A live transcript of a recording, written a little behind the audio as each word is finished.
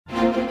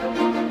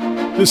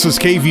This is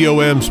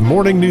KVOM's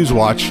Morning News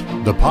Watch,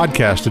 the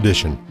podcast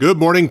edition. Good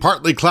morning,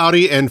 partly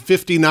cloudy and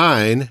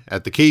 59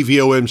 at the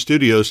KVOM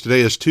studios.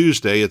 Today is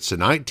Tuesday. It's the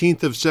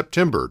 19th of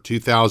September,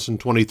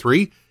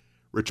 2023.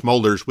 Rich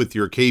Mulders with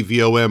your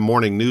KVOM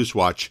Morning News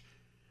Watch.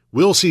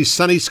 We'll see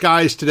sunny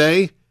skies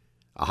today,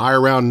 a high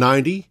around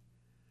 90.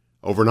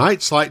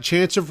 Overnight, slight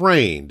chance of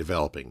rain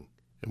developing.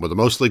 And with a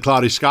mostly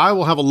cloudy sky,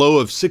 we'll have a low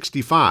of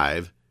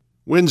 65.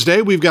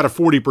 Wednesday, we've got a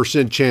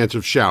 40% chance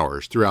of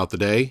showers throughout the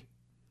day.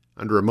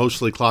 Under a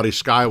mostly cloudy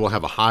sky, we'll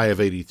have a high of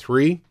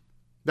 83.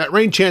 That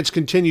rain chance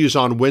continues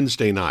on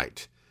Wednesday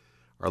night.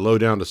 Our low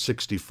down to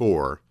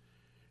 64.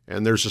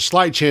 And there's a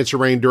slight chance of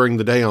rain during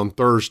the day on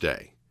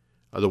Thursday.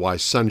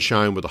 Otherwise,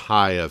 sunshine with a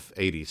high of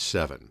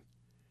 87.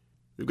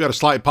 We've got a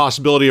slight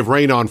possibility of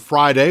rain on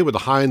Friday with a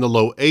high in the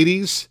low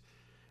 80s.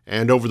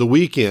 And over the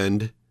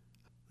weekend,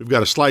 we've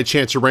got a slight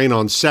chance of rain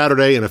on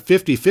Saturday and a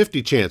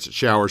 50-50 chance at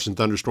showers and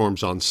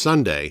thunderstorms on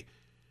Sunday.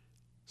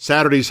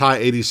 Saturday's high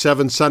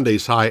 87,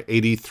 Sunday's high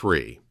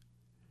 83.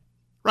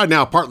 Right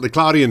now, partly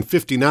cloudy and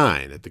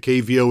 59 at the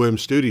KVOM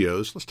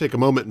studios. Let's take a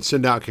moment and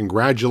send out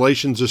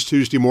congratulations this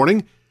Tuesday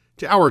morning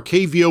to our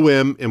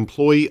KVOM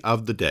Employee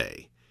of the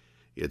Day.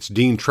 It's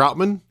Dean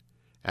Troutman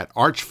at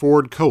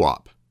Archford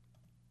Co-op.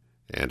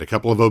 And a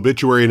couple of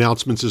obituary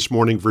announcements this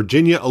morning.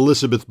 Virginia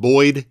Elizabeth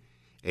Boyd,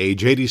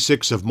 age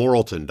 86 of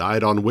Morrilton,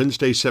 died on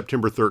Wednesday,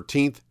 September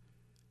 13th.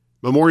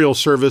 Memorial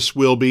service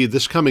will be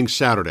this coming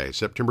Saturday,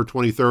 September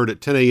 23rd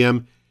at 10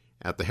 a.m.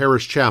 at the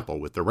Harris Chapel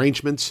with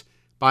arrangements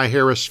by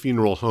Harris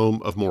Funeral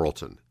Home of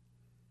Morrilton.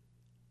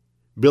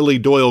 Billy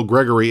Doyle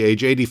Gregory,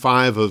 age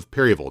 85 of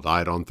Perryville,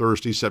 died on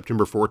Thursday,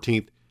 September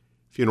 14th.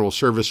 Funeral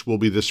service will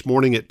be this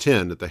morning at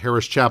 10 at the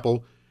Harris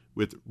Chapel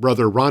with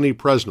Brother Ronnie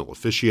Presnell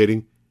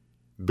officiating.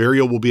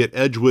 Burial will be at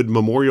Edgewood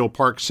Memorial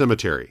Park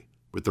Cemetery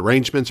with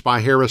arrangements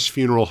by Harris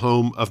Funeral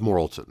Home of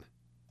Morrilton.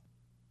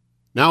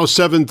 Now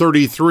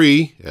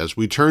 7:33, as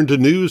we turn to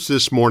news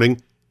this morning,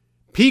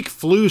 peak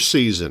flu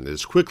season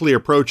is quickly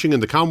approaching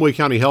and the Conway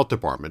County Health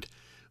Department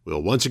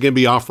will once again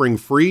be offering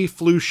free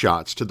flu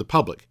shots to the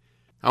public.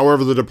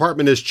 However, the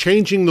department is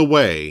changing the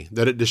way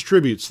that it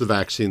distributes the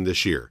vaccine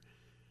this year.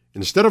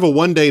 Instead of a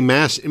one-day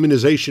mass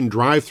immunization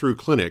drive-through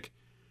clinic,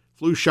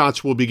 flu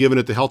shots will be given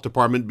at the health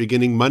department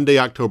beginning Monday,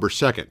 October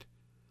 2nd.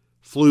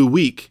 Flu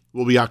week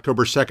will be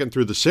October 2nd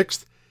through the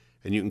 6th,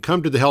 and you can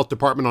come to the health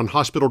department on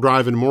Hospital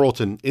Drive in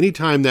Morrilton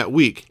anytime that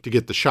week to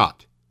get the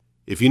shot.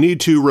 If you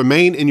need to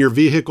remain in your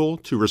vehicle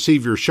to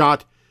receive your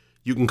shot,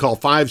 you can call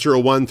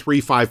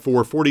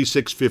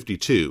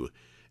 501-354-4652,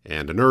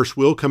 and a nurse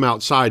will come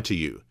outside to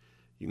you.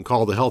 You can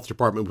call the health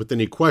department with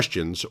any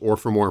questions or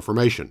for more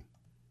information.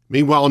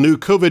 Meanwhile, new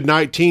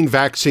COVID-19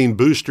 vaccine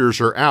boosters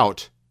are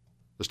out.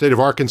 The state of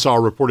Arkansas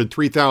reported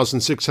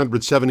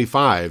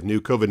 3,675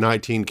 new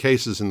COVID-19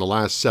 cases in the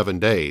last 7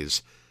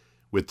 days,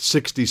 with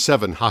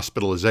 67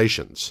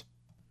 hospitalizations.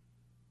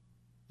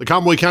 The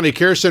Conway County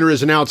Care Center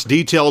has announced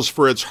details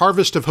for its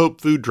Harvest of Hope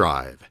food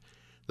drive.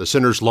 The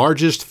center's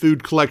largest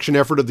food collection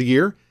effort of the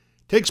year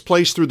takes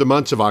place through the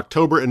months of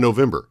October and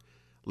November.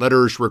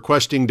 Letters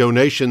requesting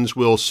donations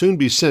will soon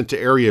be sent to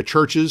area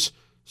churches,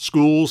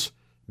 schools,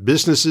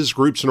 businesses,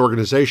 groups, and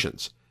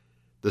organizations.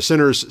 The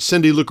center's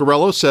Cindy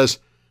Lucarello says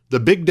the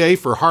big day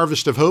for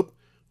Harvest of Hope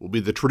will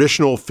be the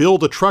traditional Fill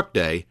the Truck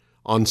Day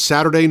on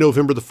Saturday,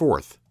 November the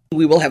 4th.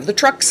 We will have the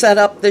truck set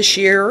up this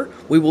year.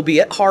 We will be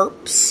at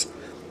Harps.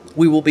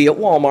 We will be at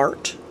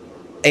Walmart.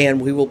 And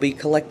we will be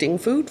collecting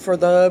food for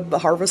the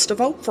Harvest of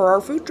Hope for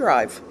our food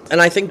drive. And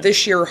I think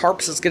this year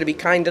Harps is going to be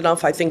kind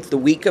enough. I think the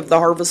week of the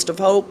Harvest of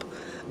Hope,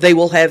 they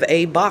will have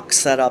a box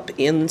set up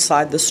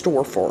inside the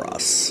store for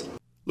us.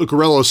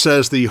 Lucarello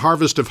says the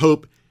Harvest of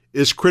Hope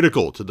is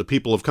critical to the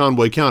people of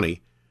Conway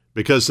County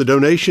because the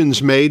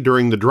donations made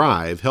during the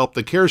drive help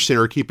the care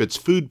center keep its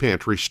food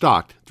pantry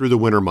stocked through the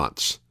winter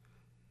months.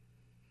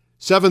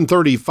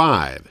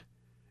 7:35.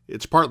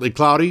 It's partly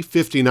cloudy,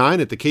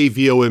 59 at the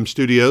KVOM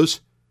studios.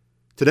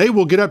 Today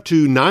we'll get up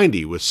to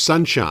 90 with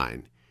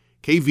sunshine.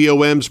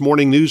 KVOM's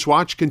Morning News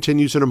Watch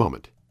continues in a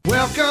moment.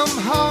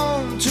 Welcome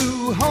home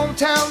to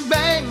hometown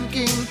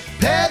banking,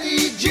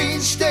 Petit Jean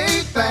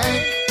State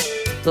Bank.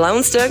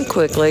 Loans done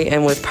quickly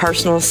and with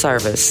personal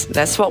service.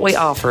 That's what we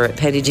offer at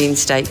Petit Jean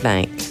State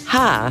Bank.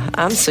 Hi,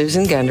 I'm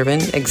Susan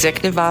Gunderman,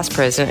 Executive Vice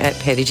President at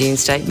Petit Jean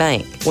State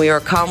Bank. We are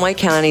Conway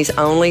County's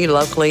only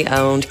locally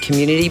owned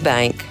community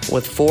bank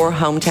with 4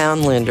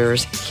 hometown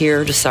lenders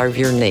here to serve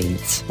your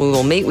needs. We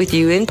will meet with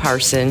you in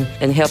person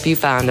and help you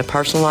find a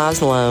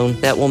personalized loan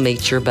that will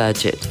meet your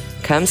budget.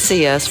 Come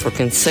see us for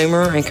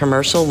consumer and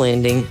commercial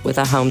lending with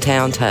a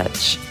hometown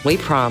touch. We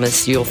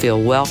promise you'll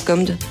feel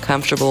welcomed,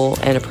 comfortable,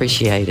 and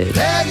appreciated.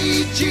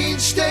 Petit Jean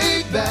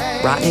State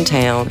Bank. Right in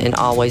town and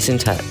always in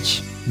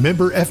touch.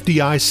 Member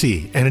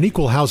FDIC and an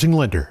equal housing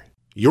lender.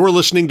 You're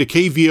listening to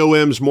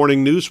KVOM's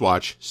Morning News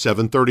Watch,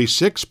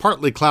 7:36,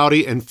 partly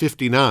cloudy and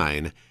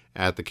 59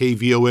 at the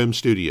KVOM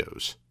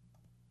studios.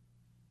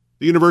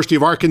 The University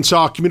of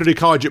Arkansas Community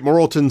College at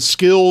Morrilton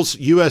Skills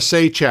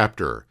USA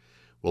chapter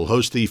will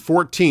host the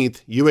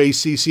 14th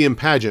UACCM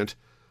pageant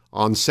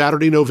on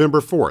Saturday,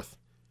 November 4th.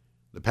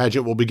 The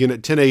pageant will begin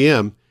at 10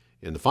 a.m.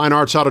 in the Fine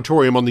Arts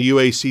Auditorium on the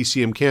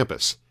UACCM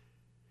campus.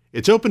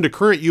 It's open to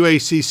current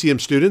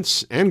UACCM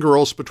students and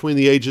girls between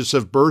the ages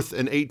of birth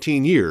and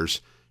 18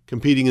 years,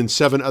 competing in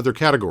 7 other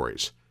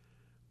categories.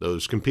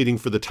 Those competing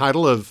for the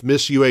title of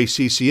Miss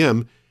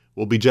UACCM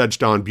will be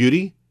judged on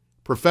beauty,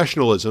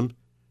 professionalism,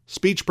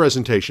 speech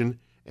presentation,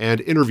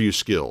 and interview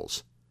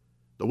skills.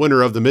 The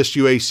winner of the Miss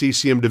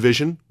UACCM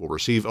division will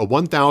receive a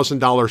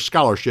 $1,000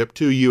 scholarship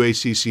to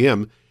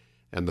UACCM,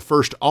 and the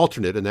first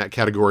alternate in that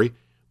category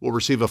will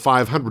receive a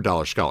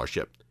 $500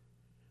 scholarship.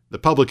 The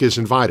public is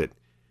invited.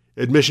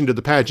 Admission to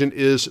the pageant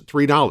is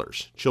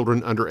 $3.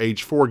 Children under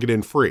age 4 get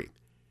in free.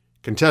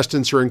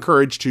 Contestants are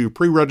encouraged to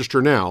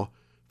pre-register now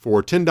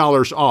for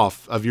 $10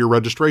 off of your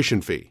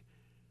registration fee.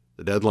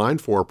 The deadline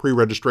for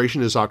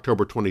pre-registration is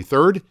October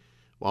 23rd,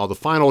 while the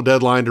final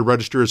deadline to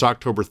register is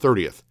October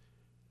 30th.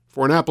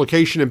 For an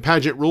application and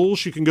pageant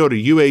rules, you can go to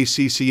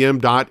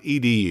uaccm.edu.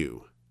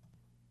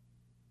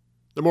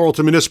 The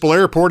Morrilton Municipal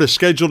Airport has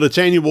scheduled its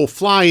annual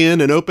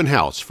fly-in and open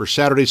house for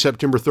Saturday,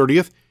 September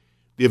 30th.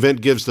 The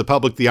event gives the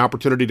public the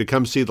opportunity to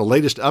come see the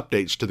latest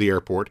updates to the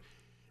airport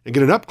and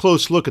get an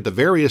up-close look at the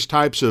various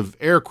types of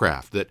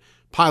aircraft that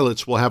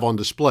pilots will have on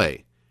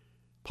display.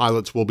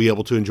 Pilots will be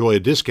able to enjoy a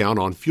discount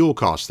on fuel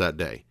costs that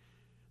day.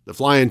 The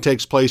fly-in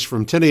takes place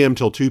from 10 a.m.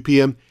 till 2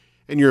 p.m.,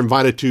 and you're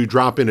invited to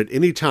drop in at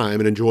any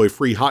time and enjoy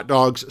free hot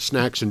dogs,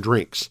 snacks, and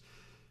drinks.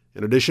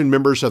 In addition,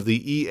 members of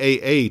the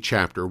EAA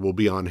chapter will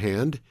be on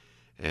hand,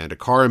 and a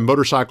car and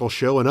motorcycle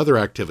show and other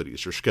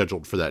activities are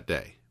scheduled for that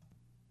day.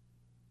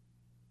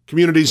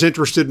 Communities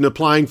interested in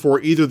applying for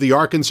either the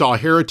Arkansas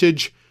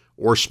Heritage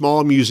or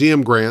Small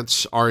Museum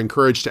grants are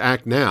encouraged to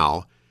act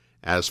now,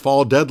 as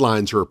fall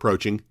deadlines are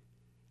approaching.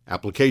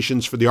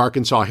 Applications for the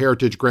Arkansas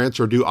Heritage grants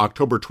are due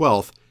October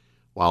 12th,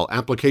 while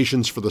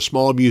applications for the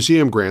Small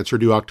Museum grants are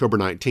due October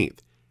 19th.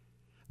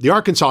 The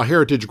Arkansas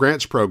Heritage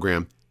Grants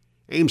Program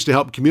aims to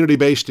help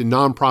community-based and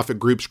nonprofit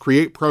groups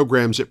create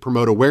programs that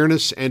promote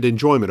awareness and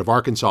enjoyment of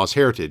Arkansas's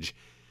heritage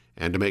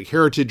and to make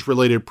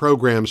heritage-related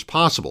programs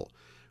possible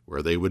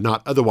where they would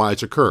not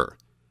otherwise occur.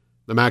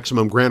 The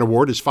maximum grant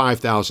award is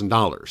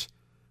 $5,000.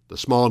 The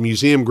Small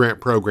Museum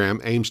Grant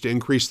Program aims to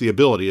increase the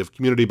ability of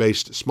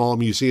community-based small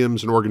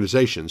museums and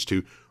organizations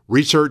to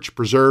research,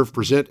 preserve,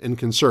 present, and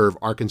conserve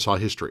Arkansas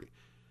history.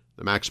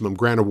 The maximum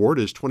grant award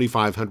is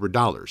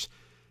 $2,500.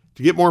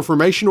 To get more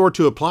information or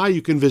to apply,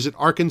 you can visit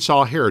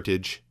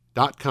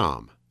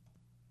arkansasheritage.com.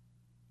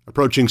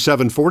 Approaching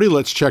 7:40,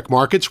 let's check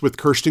markets with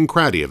Kirsten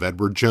Craddy of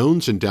Edward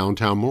Jones in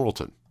downtown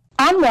Morrilton.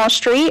 On Wall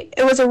Street,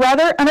 it was a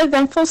rather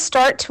uneventful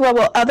start to what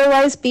will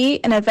otherwise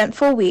be an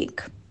eventful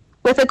week.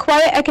 With a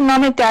quiet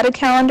economic data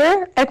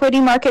calendar, equity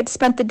markets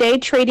spent the day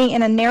trading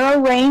in a narrow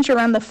range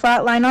around the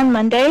flat line on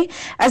Monday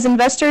as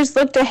investors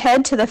looked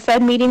ahead to the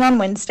Fed meeting on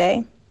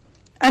Wednesday.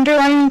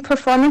 Underlying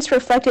performance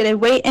reflected a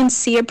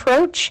wait-and-see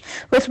approach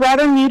with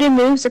rather muted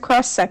moves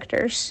across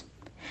sectors.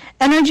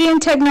 Energy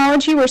and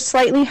technology were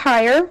slightly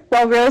higher,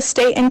 while real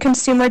estate and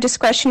consumer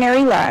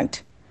discretionary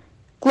lagged.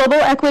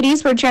 Global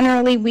equities were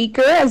generally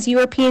weaker as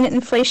European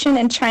inflation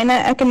and China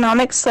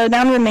economic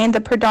slowdown remained the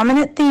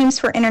predominant themes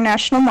for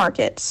international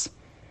markets.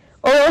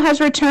 Oil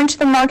has returned to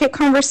the market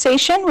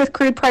conversation with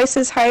crude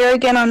prices higher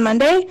again on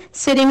Monday,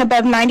 sitting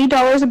above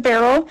 $90 a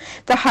barrel,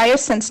 the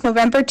highest since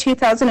November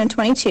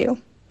 2022.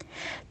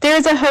 There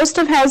is a host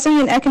of housing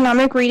and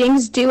economic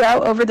readings due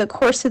out over the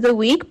course of the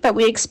week, but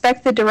we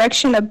expect the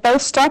direction of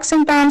both stocks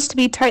and bonds to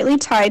be tightly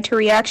tied to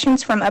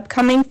reactions from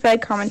upcoming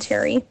Fed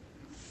commentary.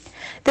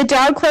 The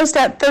Dow closed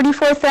at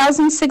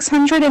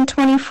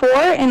 34,624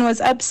 and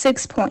was up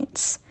 6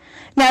 points.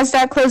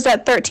 NASDAQ closed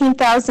at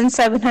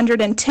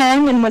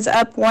 13,710 and was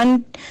up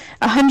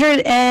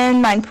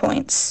 109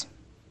 points.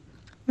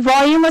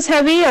 Volume was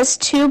heavy as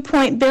 2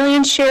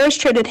 billion shares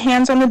traded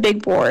hands on the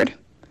big board.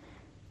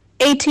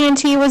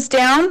 AT&T was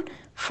down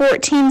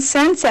 14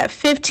 cents at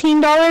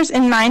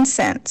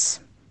 $15.09.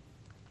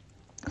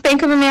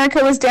 Bank of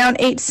America was down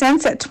 8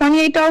 cents at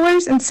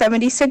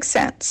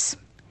 $28.76.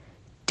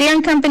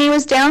 Deere & Company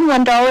was down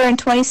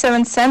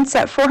 $1.27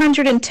 at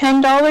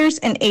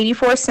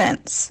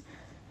 $410.84.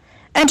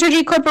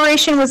 Entergy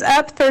Corporation was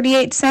up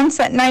 38 cents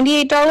at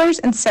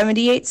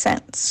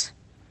 $98.78.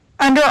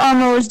 Under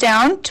Armour was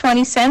down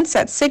 20 cents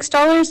at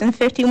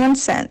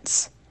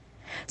 $6.51.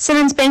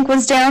 Simmons Bank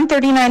was down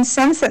 39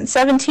 cents at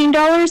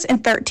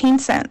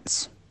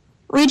 $17.13.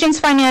 Regions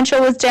Financial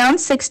was down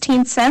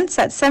 16 cents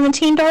at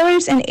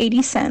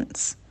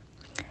 $17.80.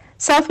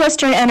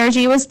 Southwestern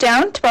Energy was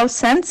down 12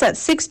 cents at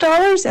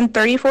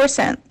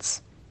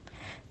 $6.34.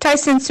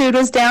 Tyson Food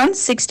was down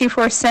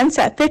 64 cents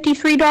at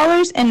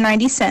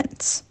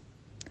 $53.90.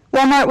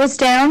 Walmart was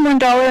down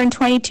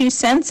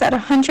 $1.22 at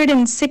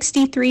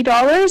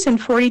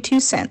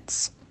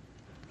 $163.42.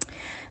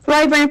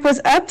 LiveRamp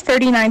was up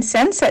 39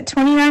 cents at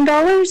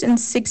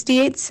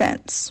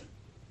 $29.68.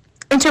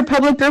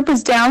 Interpublic Group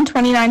was down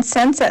 29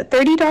 cents at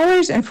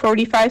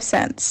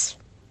 $30.45.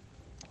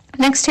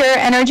 NextEra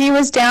Energy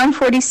was down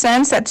 40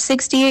 cents at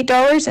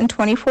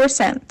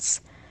 $68.24.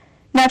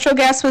 Natural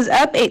gas was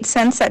up 8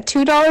 cents at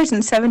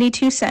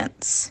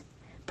 $2.72.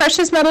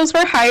 Precious metals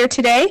were higher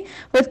today,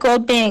 with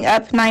gold being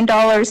up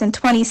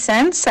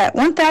 $9.20 at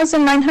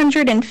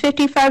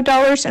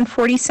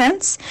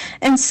 $1,955.40,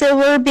 and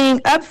silver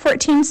being up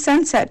 14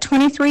 cents at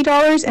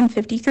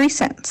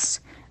 $23.53.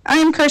 I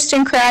am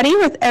Kirsten Craddy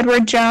with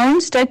Edward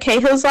Jones, Doug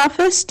Cahill's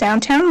office,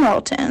 downtown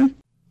Morrilton.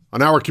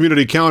 On our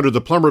community calendar,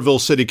 the Plumerville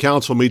City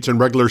Council meets in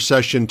regular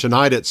session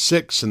tonight at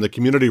 6 in the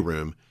community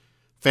room.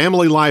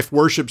 Family Life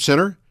Worship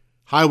Center,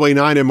 Highway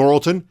 9 in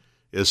Morrilton,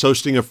 is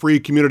hosting a free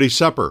community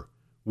supper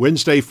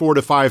Wednesday 4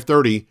 to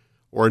 5:30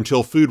 or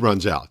until food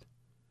runs out.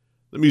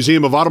 The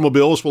Museum of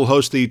Automobiles will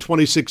host the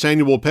 26th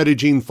Annual Petit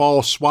Jean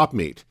Fall Swap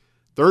Meet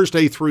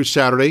Thursday through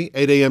Saturday,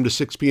 8 a.m. to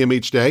 6 p.m.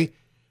 each day.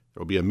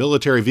 There will be a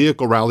military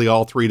vehicle rally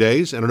all 3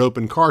 days and an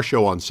open car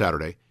show on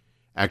Saturday.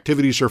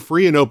 Activities are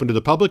free and open to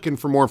the public, and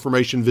for more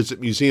information,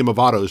 visit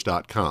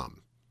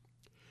museumofautos.com.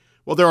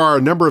 Well, there are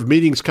a number of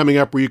meetings coming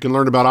up where you can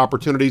learn about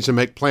opportunities and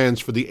make plans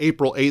for the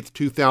April 8th,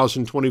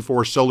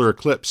 2024 solar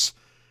eclipse.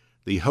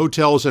 The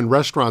Hotels and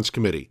Restaurants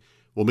Committee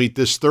will meet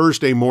this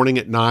Thursday morning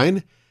at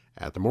 9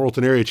 at the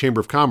Morrilton Area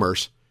Chamber of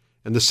Commerce,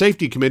 and the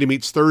Safety Committee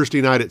meets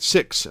Thursday night at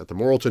 6 at the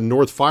Morrilton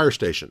North Fire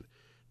Station.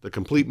 The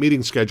complete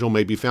meeting schedule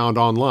may be found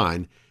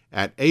online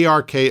at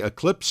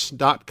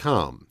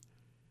arkeclipse.com.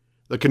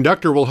 The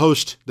conductor will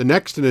host the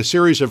next in a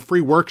series of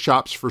free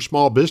workshops for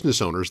small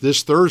business owners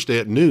this Thursday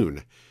at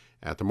noon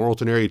at the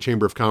Morrilton Area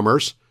Chamber of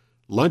Commerce.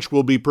 Lunch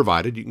will be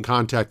provided. You can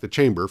contact the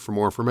Chamber for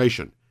more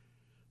information.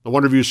 The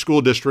Wonderview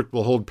School District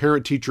will hold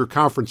parent-teacher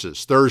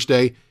conferences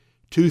Thursday,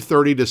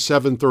 2:30 to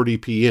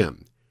 7:30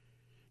 p.m.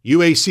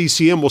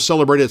 UACCM will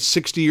celebrate its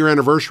 60-year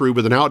anniversary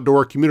with an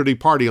outdoor community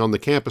party on the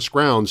campus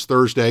grounds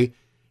Thursday,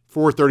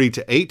 4:30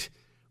 to 8,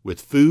 with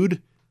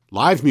food,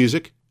 live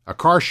music, a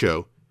car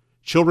show,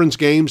 children's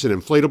games and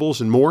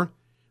inflatables, and more.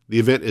 The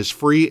event is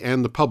free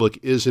and the public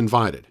is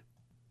invited.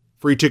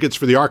 Free tickets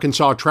for the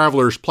Arkansas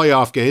Travelers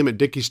playoff game at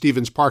Dickey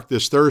Stevens Park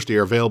this Thursday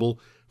are available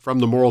from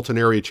the Morrilton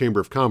Area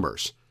Chamber of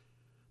Commerce.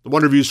 The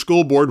Wonderview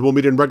School Board will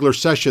meet in regular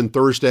session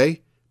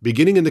Thursday,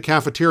 beginning in the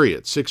cafeteria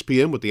at 6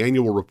 p.m. with the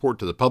annual report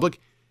to the public,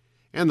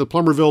 and the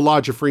Plumerville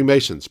Lodge of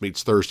Freemasons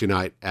meets Thursday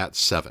night at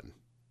 7.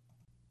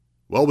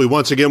 Well, we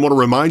once again want to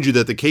remind you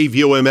that the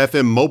KVOM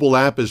FM mobile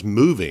app is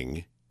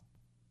moving.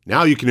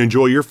 Now you can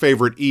enjoy your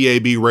favorite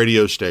EAB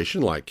radio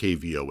station like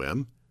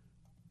KVOM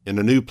in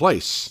a new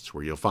place. It's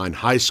where you'll find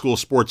high school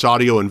sports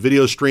audio and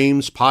video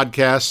streams,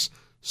 podcasts,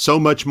 so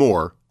much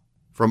more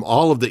from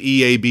all of the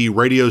EAB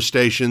radio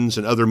stations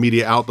and other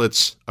media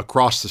outlets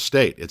across the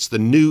state. It's the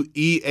new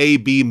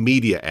EAB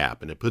Media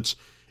app, and it puts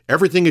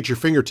everything at your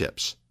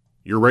fingertips.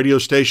 Your radio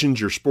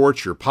stations, your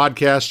sports, your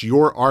podcasts,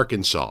 your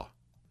Arkansas.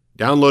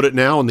 Download it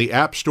now in the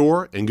App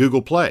Store and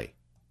Google Play.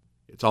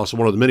 It's also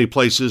one of the many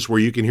places where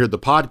you can hear the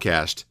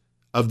podcast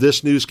of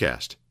this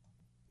newscast.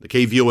 The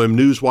KVOM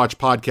NewsWatch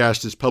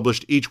podcast is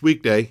published each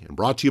weekday and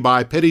brought to you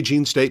by Petit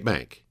Jean State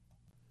Bank.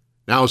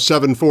 Now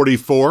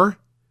 7:44.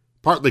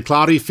 Partly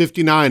cloudy,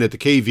 59 at the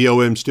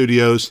KVOM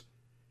studios.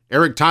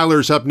 Eric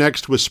Tyler's up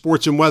next with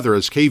sports and weather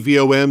as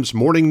KVOM's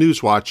Morning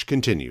News Watch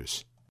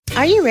continues.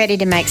 Are you ready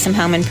to make some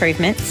home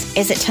improvements?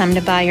 Is it time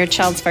to buy your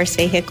child's first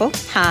vehicle?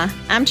 Hi,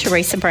 I'm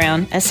Teresa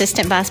Brown,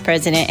 Assistant Vice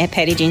President at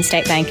Petit Jean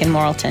State Bank in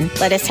Morrilton.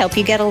 Let us help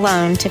you get a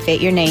loan to fit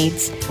your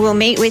needs. We'll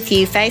meet with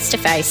you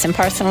face-to-face and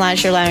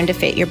personalize your loan to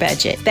fit your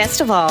budget. Best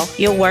of all,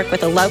 you'll work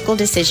with a local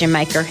decision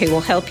maker who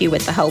will help you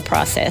with the whole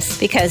process.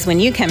 Because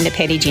when you come to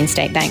Petit Jean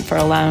State Bank for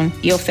a loan,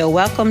 you'll feel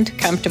welcomed,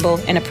 comfortable,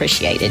 and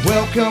appreciated.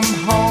 Welcome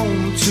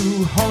home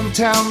to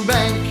hometown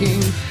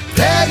banking,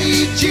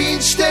 Petit Jean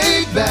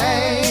State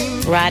Bank.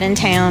 Right in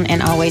town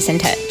and always in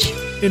touch.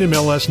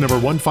 NMLS number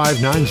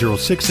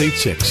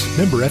 1590686,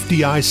 member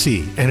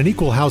FDIC, and an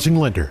equal housing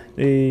lender.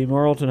 The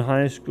Morrilton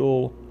High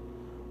School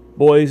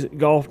boys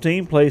golf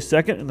team plays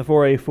second in the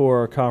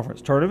 4A4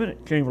 conference tournament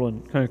at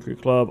Chamberlain Country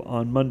Club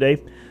on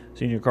Monday.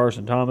 Senior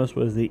Carson Thomas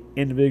was the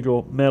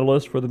individual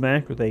medalist for the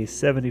match with a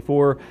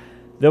 74.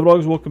 Devil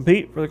Dogs will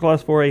compete for the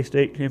Class 4A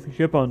state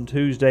championship on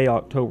Tuesday,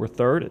 October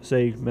 3rd at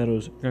Sage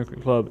Meadows Country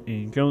Club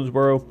in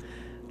Jonesboro.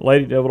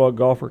 Lady Devil Dog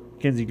golfer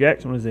Kenzie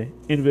Jackson was the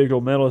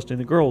individual medalist in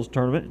the girls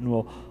tournament and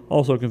will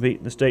also compete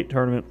in the state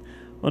tournament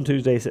on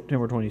Tuesday,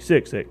 September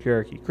 26th at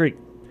Cherokee Creek.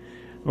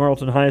 The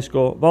Morrilton High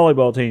School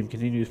volleyball team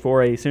continues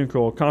 4A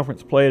Central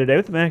Conference play today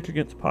with the match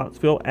against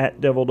Pottsville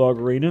at Devil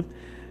Dog Arena.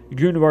 The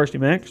junior varsity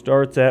match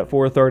starts at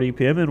 4:30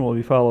 p.m. and will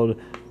be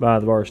followed by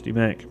the varsity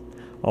match.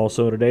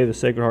 Also today, the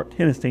Sacred Heart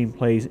tennis team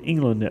plays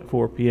England at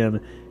 4 p.m.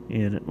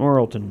 in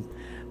Morrilton.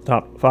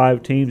 Top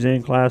 5 teams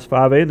in Class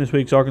 5A in this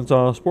week's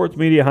Arkansas Sports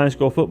Media High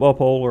School football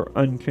poll are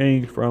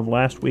unchanged from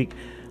last week.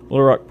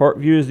 Little Rock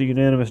Parkview is the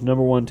unanimous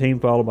number 1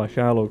 team, followed by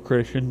Shiloh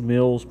Christian,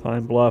 Mills,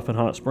 Pine Bluff, and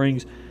Hot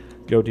Springs.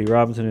 Joe T.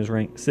 Robinson is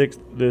ranked 6th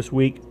this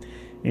week.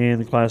 In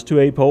the Class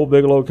 2A poll,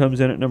 Bigelow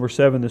comes in at number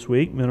 7 this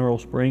week. Mineral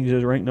Springs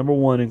is ranked number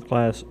 1 in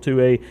Class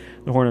 2A.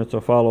 The Hornets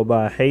are followed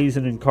by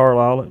Hazen and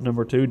Carlisle at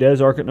number 2,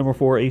 Des Arc at number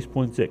 4, East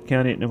Poinsett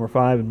County at number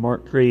 5, and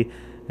Mark Tree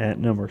at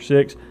number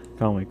 6.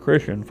 Conway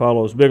Christian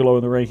follows Bigelow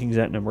in the rankings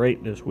at number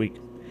 8 this week.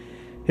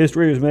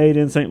 History was made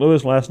in St.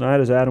 Louis last night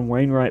as Adam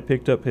Wainwright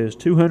picked up his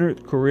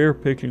 200th career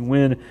pitching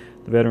win.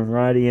 The veteran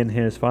righty in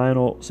his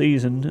final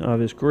season of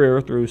his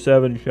career threw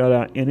 7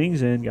 shutout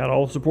innings and got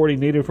all the support he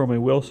needed from a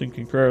Wilson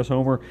Contreras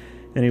homer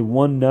and a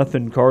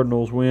 1-0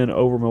 Cardinals win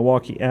over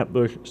Milwaukee at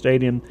Busch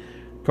Stadium.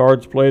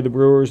 Cards play the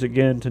Brewers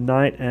again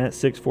tonight at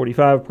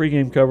 6:45.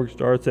 Pregame coverage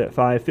starts at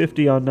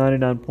 5:50 on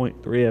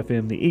 99.3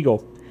 FM The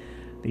Eagle.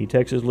 The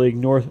Texas League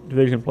North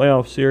Division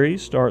Playoff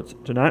Series starts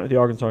tonight with the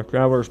Arkansas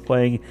Travelers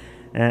playing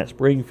at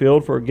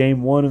Springfield for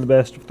Game 1 in the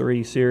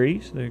best-of-3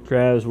 series. The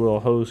Travs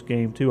will host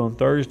Game 2 on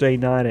Thursday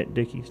night at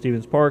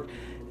Dickey-Stevens Park,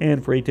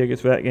 and free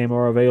tickets for that game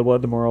are available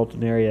at the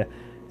Morrilton Area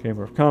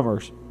Chamber of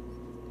Commerce.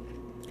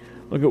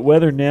 Look at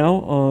weather now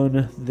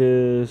on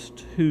this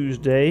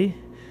Tuesday,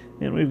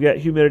 and we've got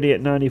humidity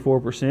at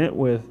 94%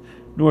 with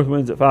north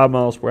winds at 5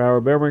 miles per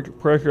hour, barometric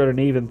pressure at an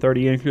even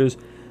 30 inches.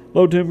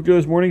 Low temperature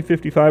this morning,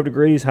 55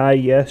 degrees. High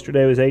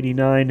yesterday was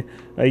 89.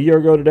 A year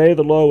ago today,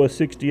 the low was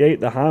 68.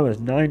 The high was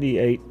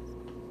 98.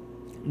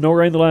 No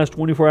rain the last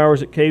 24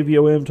 hours at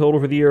KVOM. Total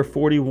for the year,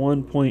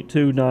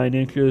 41.29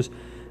 inches.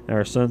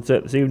 Our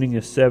sunset this evening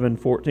is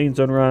 7:14.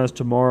 Sunrise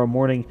tomorrow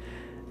morning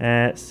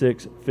at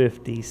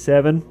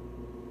 6:57.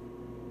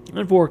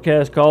 And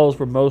forecast calls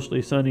for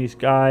mostly sunny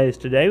skies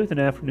today with an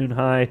afternoon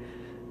high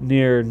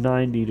near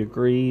 90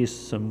 degrees.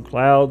 Some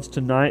clouds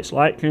tonight.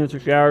 Slight chance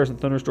of showers and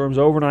thunderstorms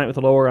overnight with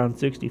a low around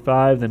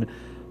 65. Then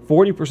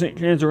 40%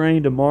 chance of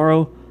rain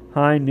tomorrow.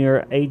 High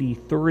near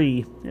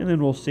 83. And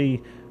then we'll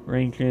see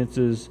rain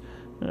chances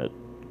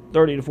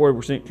 30 to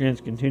 40% chance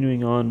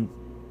continuing on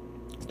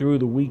through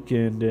the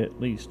weekend,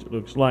 at least it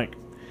looks like.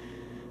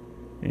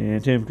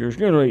 And temperatures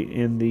generally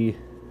in the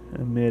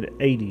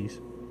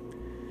mid-80s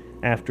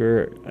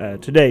after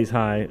today's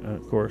high,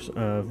 of course,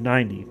 of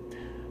 90.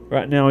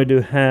 Right now we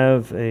do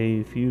have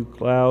a few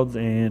clouds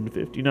and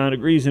 59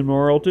 degrees in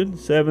Morrilton.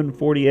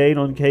 7:48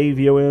 on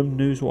KVOM.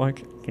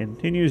 NewsWatch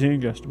continues in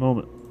just a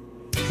moment.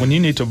 When you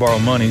need to borrow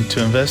money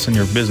to invest in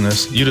your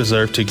business, you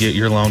deserve to get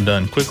your loan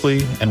done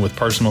quickly and with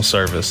personal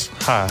service.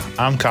 Hi,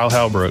 I'm Kyle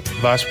Halbrook,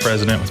 Vice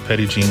President with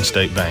Petit Jean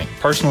State Bank.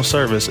 Personal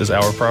service is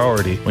our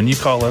priority. When you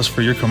call us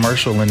for your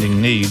commercial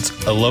lending needs,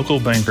 a local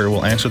banker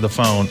will answer the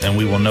phone and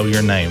we will know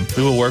your name.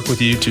 We will work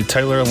with you to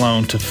tailor a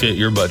loan to fit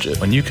your budget.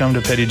 When you come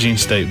to Petit Jean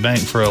State Bank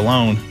for a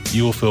loan,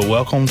 you will feel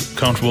welcomed,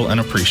 comfortable, and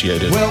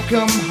appreciated.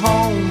 Welcome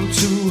home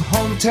to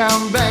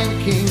hometown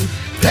banking.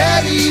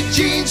 Petit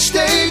Jean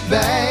State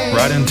Bank.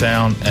 Right in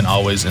town and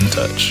always in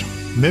touch.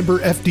 Member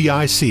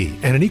FDIC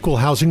and an equal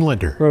housing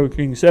lender.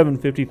 Approaching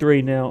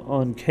 7:53 now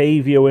on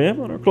KVOM.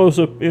 On our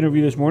close-up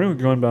interview this morning, we're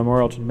joined by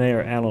Morrilton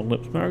Mayor Allen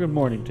Lipsmeyer. Good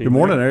morning to you. Good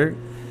morning, Eric.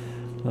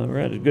 All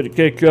right, it's good to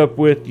catch up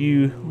with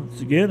you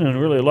once again, and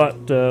really a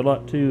lot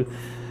to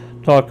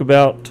talk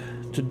about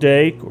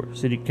today. Of course,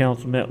 City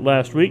Council met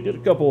last week, did a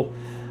couple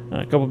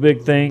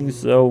big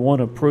things.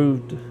 One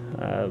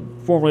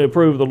formally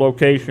approved the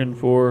location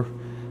for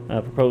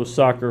proposed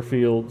soccer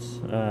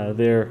fields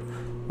there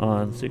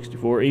on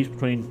 64 East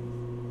between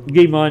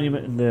Gee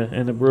Monument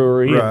and the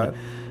brewery. Right.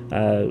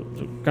 And,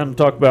 kind of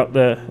talk about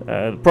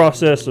the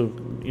process of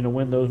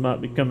when those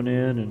might be coming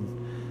in. And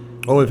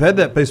well, we've had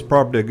that piece of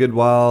property a good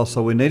while,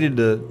 so we needed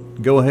to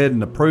go ahead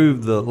and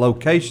approve the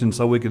location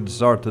so we could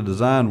start the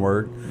design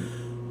work.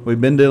 We've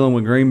been dealing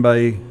with Green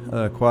Bay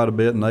quite a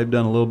bit, and they've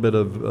done a little bit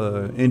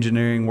of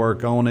engineering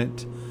work on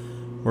it.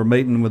 We're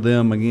meeting with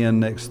them again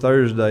next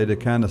Thursday to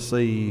kind of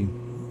see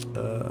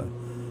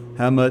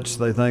how much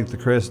they think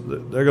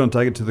they're going to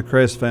take it to the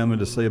Crest family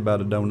to see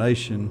about a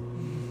donation.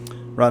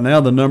 Right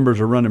now the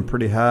numbers are running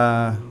pretty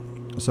high,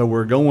 so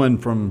we're going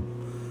from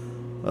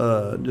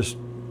just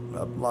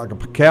like a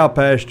cow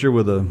pasture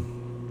with a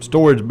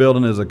storage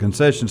building as a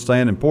concession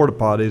stand and porta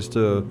potties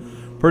to a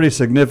pretty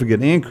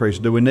significant increase.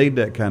 Do we need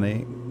that kind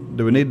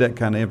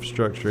of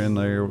infrastructure in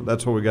there?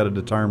 That's what we got to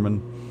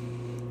determine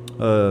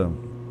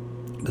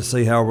to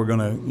see how we're going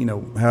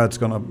to, how it's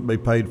going to be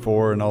paid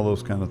for and all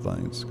those kind of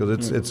things.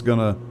 Because it's going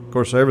to, of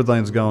course,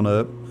 everything's gone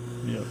up.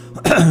 Yep.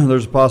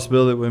 There's a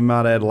possibility that we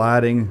might add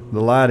lighting. The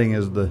lighting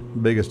is the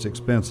biggest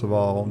expense of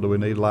all. Do we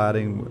need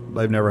lighting?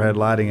 They've never had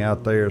lighting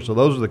out there. So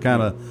those are the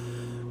kind of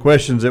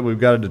questions that we've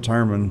got to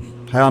determine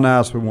how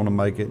nice we want to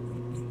make it.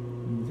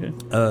 Okay.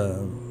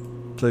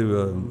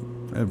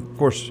 And of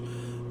course,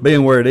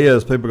 being where it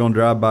is, people are going to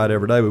drive by it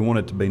every day. We want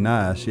it to be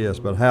nice, yes,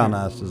 but how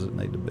nice does it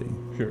need to be?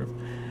 Sure.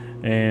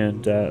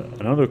 And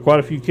I know there are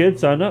quite a few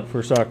kids signed up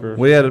for soccer.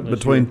 We had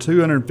between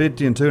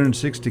 250 and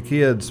 260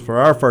 kids for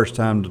our first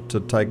time to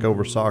take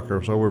over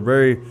soccer, so we're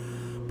very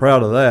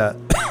proud of that.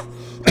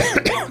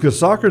 Because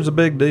soccer is a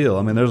big deal.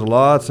 I mean, there's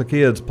lots of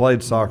kids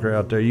played soccer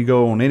out there. You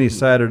go on any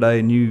Saturday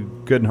and you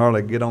couldn't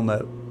hardly get on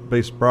that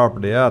piece of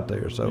property out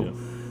there. So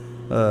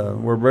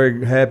we're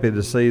very happy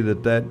to see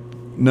that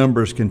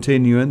number is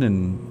continuing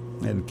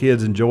and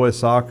kids enjoy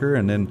soccer.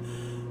 And then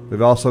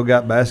we've also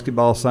got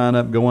basketball sign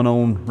up going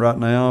on right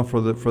now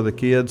for the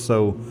kids.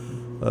 So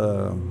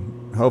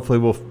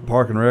hopefully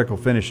Park and Rec will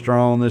finish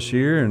strong this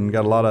year and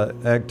got a lot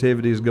of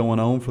activities going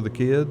on for the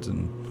kids.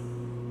 And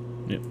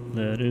yep,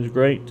 that is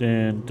great.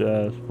 And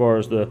as far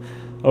as the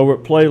over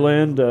at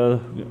Playland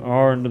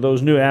are into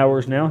those new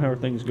hours now. How are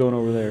things going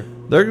over there?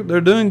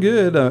 They're doing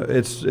good.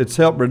 It's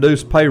helped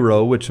reduce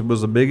payroll, which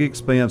was a big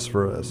expense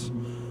for us.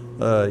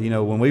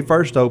 When we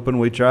first opened,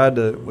 we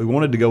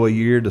wanted to go a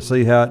year to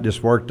see how it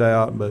just worked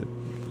out, but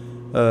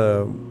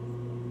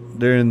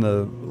during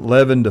the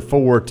 11 to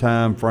 4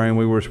 time frame,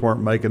 we just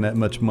weren't making that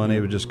much money.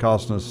 It was just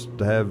costing us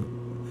to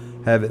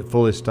have it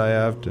fully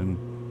staffed, and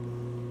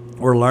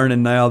we're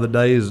learning now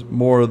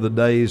more of the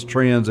days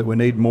trends that we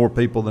need more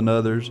people than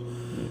others.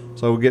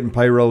 So we're getting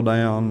payroll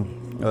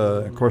down.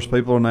 Of course,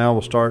 people now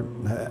will start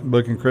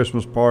booking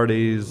Christmas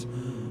parties.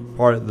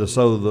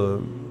 So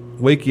the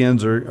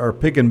weekends are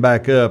picking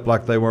back up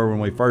like they were when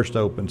we first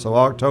opened. So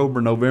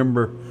October,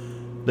 November,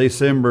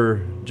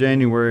 December,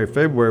 January,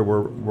 February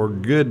were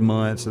good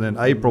months, and then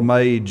April,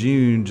 May,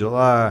 June,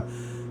 July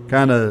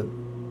kind of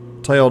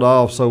tailed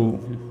off. So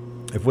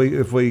if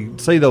we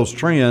see those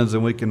trends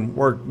and we can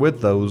work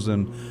with those,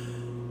 then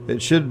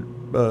it should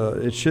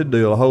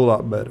do a whole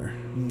lot better.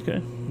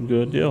 Okay,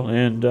 good deal.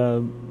 And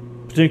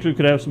potentially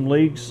could have some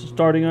leagues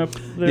starting up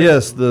there?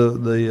 Yes,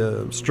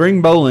 the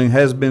string bowling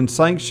has been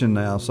sanctioned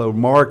now, so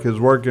Mark is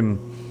working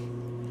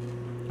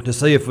to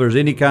see if there's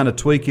any kind of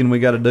tweaking we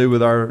got to do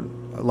with our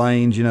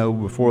lanes,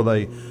 before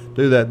they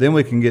do that. Then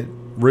we can get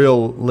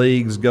real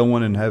leagues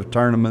going and have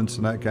tournaments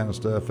and that kind of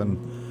stuff, and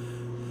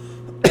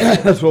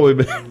that's what we've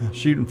been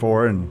shooting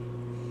for, and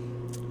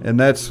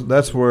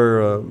that's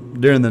where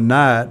during the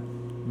night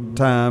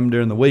time,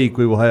 during the week,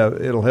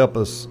 it'll help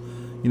us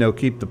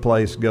keep the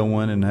place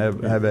going and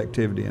have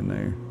activity in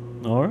there.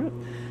 All right.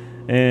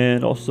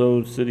 And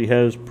also, the city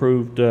has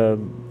approved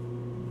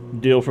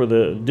deal for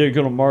the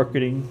digital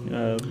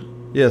marketing.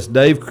 Yes,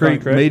 Dave Creek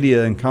contract.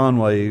 Media in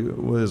Conway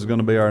was going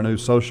to be our new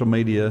social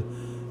media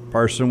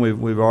person.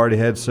 We've already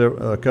had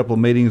a couple of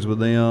meetings with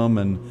them,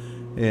 and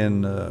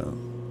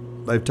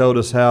they've told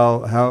us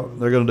how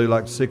they're going to do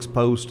like 6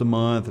 posts a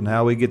month, and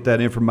how we get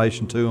that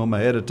information to them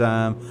ahead of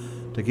time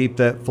to keep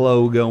that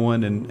flow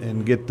going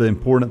and get the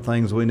important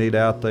things we need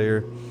out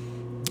there.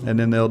 And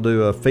then they'll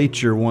do a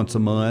feature once a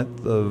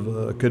month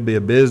of it could be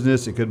a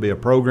business, it could be a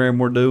program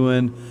we're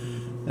doing.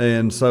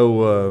 And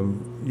so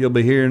you'll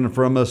be hearing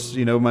from us,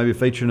 maybe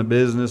featuring a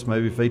business,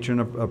 maybe featuring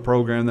a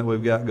program that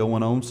we've got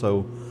going on.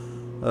 So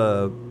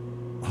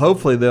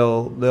hopefully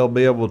they'll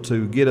be able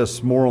to get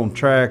us more on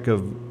track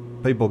of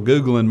people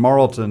Googling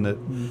Morrilton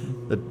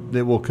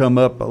that will come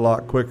up a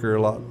lot quicker,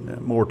 a lot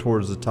more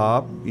towards the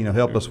top.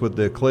 Help us with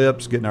the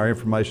eclipse, getting our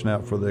information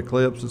out for the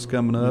eclipse that's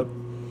coming up.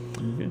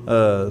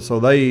 Okay. So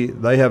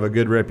they have a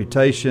good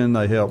reputation.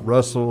 They help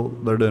Russell.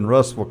 They're doing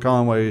Russell,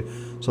 Conway,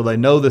 so they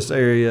know this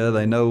area.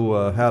 They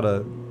know how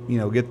to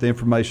get the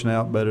information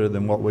out better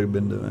than what we've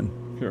been doing.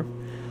 Sure.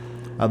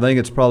 I think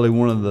it's probably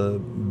one of the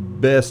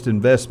best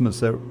investments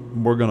that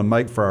we're going to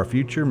make for our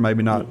future.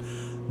 Maybe not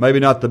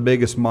the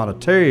biggest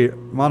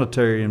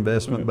monetary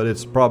investment, but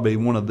it's probably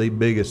one of the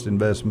biggest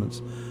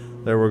investments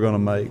that we're going to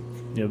make.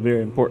 Yeah,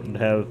 very important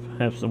to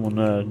have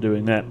someone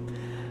doing that.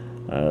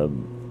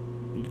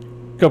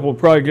 Couple of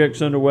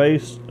projects underway.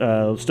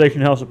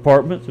 Station House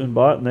Apartments been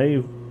bought,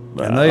 and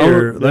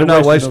they're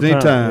not wasting any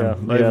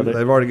time.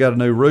 They've already got a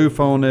new roof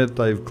on it.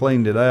 They've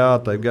cleaned it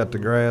out. They've got the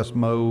grass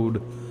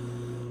mowed.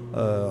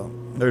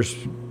 There's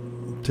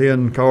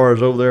 10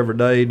 cars over there every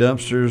day,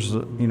 dumpsters.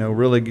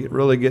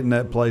 Really getting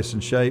that place in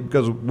shape,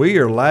 because we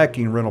are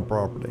lacking rental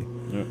property.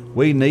 Yeah.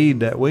 We need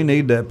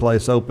that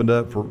place opened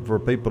up for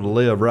people to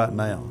live right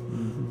now.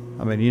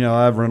 Mm-hmm. I mean,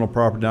 I have rental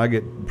property. I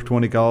get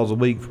 20 calls a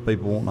week for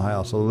people wanting a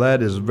house, so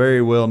that is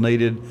very well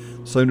needed.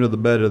 Sooner the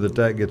better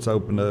that gets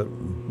opened up.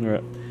 All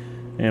right.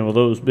 And will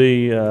those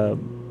be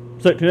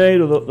Section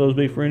 8, or will those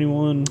be for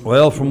anyone?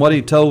 Well, from what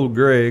he told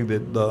Greg,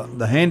 that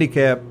the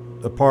handicap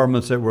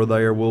apartments that were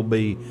there will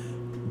be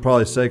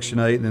probably Section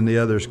 8, and then the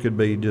others could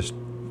be just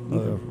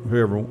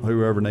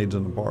whoever needs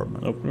an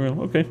apartment.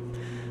 Okay.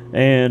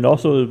 And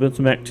also, there's been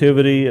some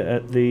activity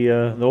at the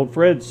old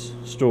Fred's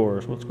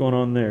stores. What's going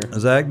on there?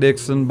 Zach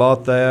Dixon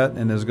bought that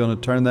and is going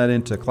to turn that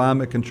into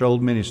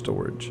climate-controlled mini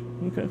storage.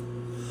 Okay.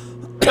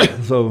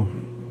 So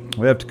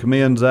we have to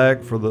commend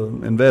Zach for the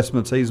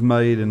investments he's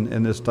made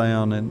in this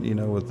town,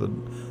 and with the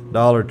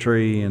Dollar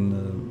Tree and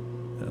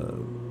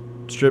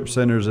the strip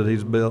centers that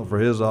he's built for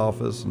his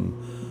office, and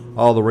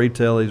all the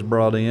retail he's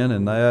brought in,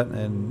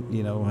 and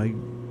he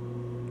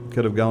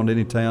could have gone to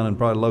any town and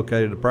probably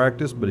located a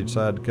practice, but he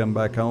decided to come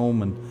back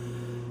home,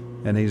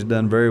 and he's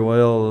done very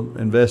well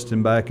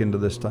investing back into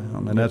this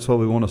town, and that's what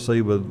we want to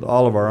see with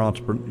all of our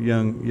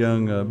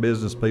young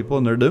business people,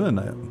 and they're doing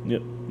that.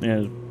 Yep, and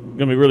it's going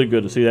to be really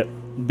good to see that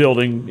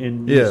building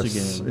in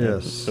use again.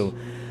 Yes. So,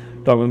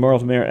 talking with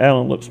Morrilton Mayor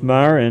Allen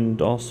Lipsmeyer,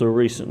 and also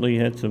recently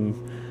had some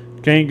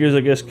changes, I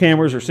guess,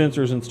 cameras or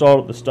sensors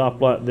installed at the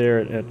stoplight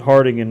there at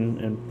Harding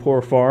and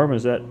Poor Farm.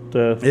 Is that?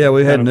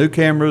 We had new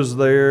cameras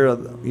there.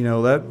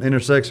 That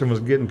intersection was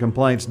getting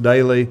complaints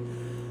daily.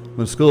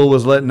 When school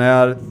was letting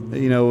out,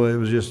 it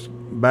was just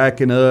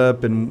backing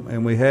up,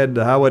 and we had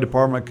the highway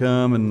department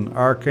come, and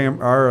our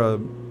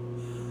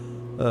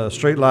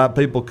street light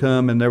people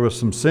come, and there was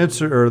some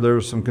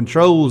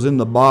controls in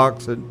the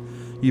box that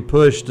you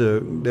pushed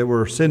that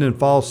were sending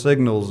false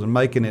signals and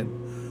making it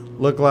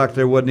look like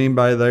there wasn't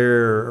anybody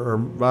there or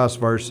vice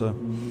versa.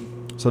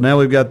 So now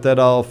we've got that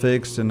all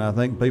fixed, and I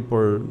think people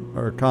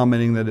are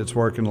commenting that it's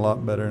working a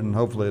lot better, and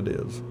hopefully it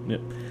is. Yep.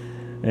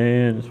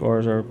 And as far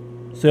as our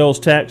sales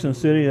tax in the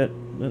city,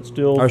 that's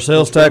still... Our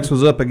sales tax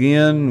was up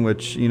again,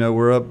 which,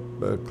 we're up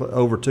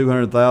over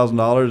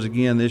 $200,000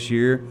 again this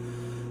year.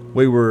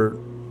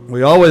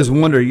 We always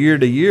wonder year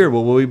to year,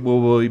 will we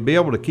be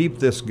able to keep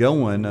this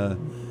going?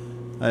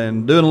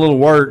 And doing a little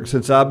work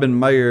since I've been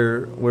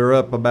mayor, we're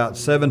up about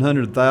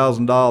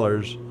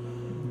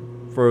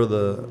 $700,000 for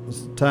the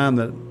time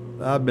that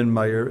I've been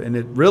mayor, and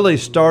it really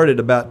started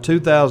about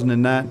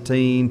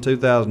 2019,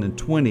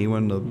 2020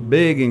 when the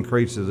big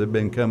increases have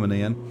been coming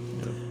in.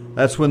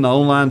 That's when the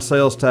online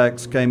sales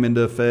tax came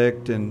into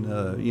effect, and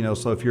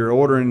so if you're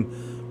ordering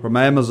from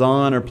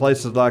Amazon or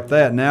places like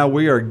that, now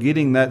we are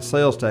getting that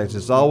sales tax.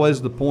 It's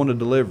always the point of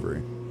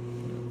delivery.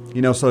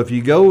 So if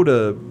you go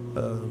to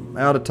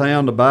out of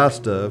town to buy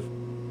stuff,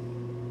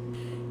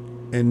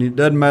 and it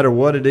doesn't matter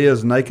what it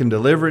is, and they can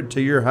deliver it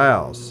to your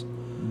house,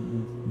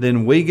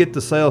 then we get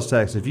the sales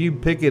tax. If you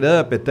pick it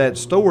up at that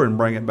store and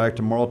bring it back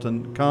to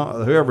Morrilton,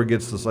 whoever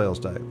gets the sales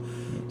tax.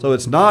 So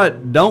it's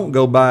not don't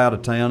go buy out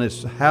of town.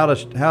 It's how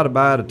to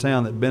buy out of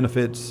town that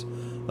benefits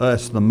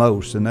us the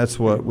most, and that's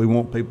what we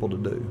want people to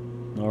do.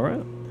 All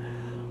right.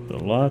 So a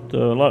lot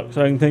of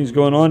exciting things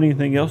going on.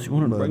 Anything else you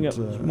wanted to bring up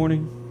this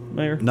morning,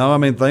 Mayor? No,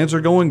 things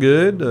are going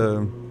good.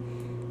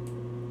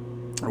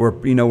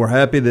 We're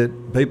happy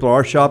that people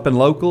are shopping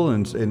local,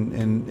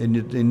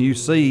 and you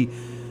see.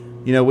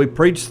 We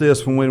preached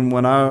this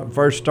when I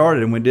first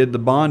started and we did the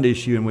bond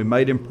issue and we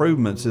made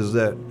improvements, is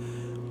that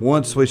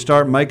once we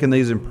start making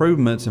these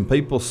improvements and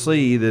people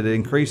see that it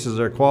increases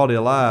their quality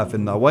of life,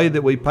 and the way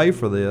that we pay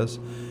for this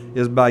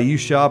is by you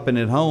shopping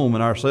at home,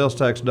 and our sales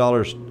tax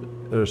dollars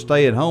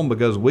stay at home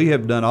because we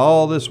have done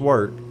all this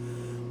work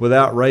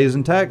without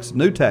raising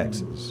new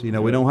taxes.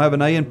 We don't have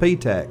an A&P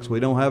tax. We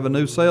don't have a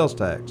new sales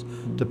tax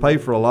to pay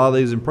for a lot of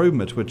these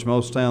improvements, which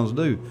most towns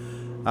do.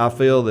 I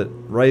feel that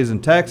raising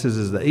taxes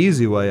is the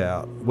easy way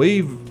out.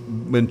 We've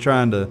been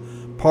trying to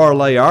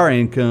parlay our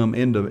income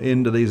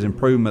into these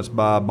improvements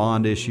by a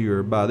bond issue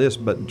or by this,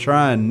 but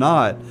trying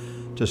not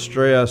to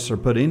stress or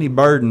put any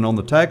burden on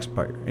the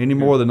taxpayer any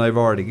more than they've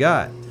already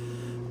got.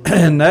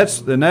 And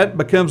that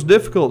becomes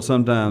difficult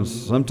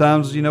sometimes.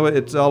 Sometimes,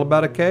 it's all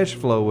about a cash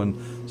flow, and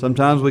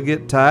sometimes we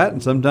get tight,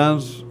 and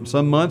sometimes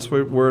some months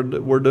we're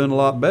doing a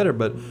lot better.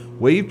 But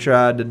we've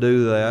tried to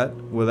do that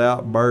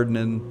without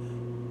burdening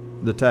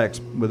the tax,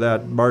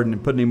 without putting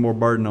any more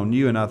burden on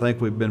you, and I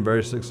think we've been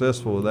very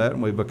successful with that,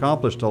 and we've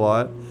accomplished a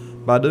lot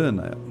by doing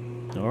that.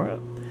 All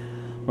right.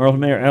 Morrilton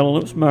Mayor Allen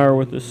Lipsmeyer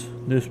with us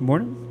this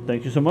morning.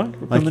 Thank you so much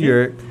for coming in. Thank you,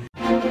 Eric.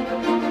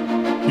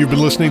 You've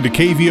been listening to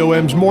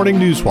KVOM's Morning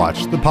News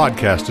Watch, the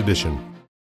podcast edition.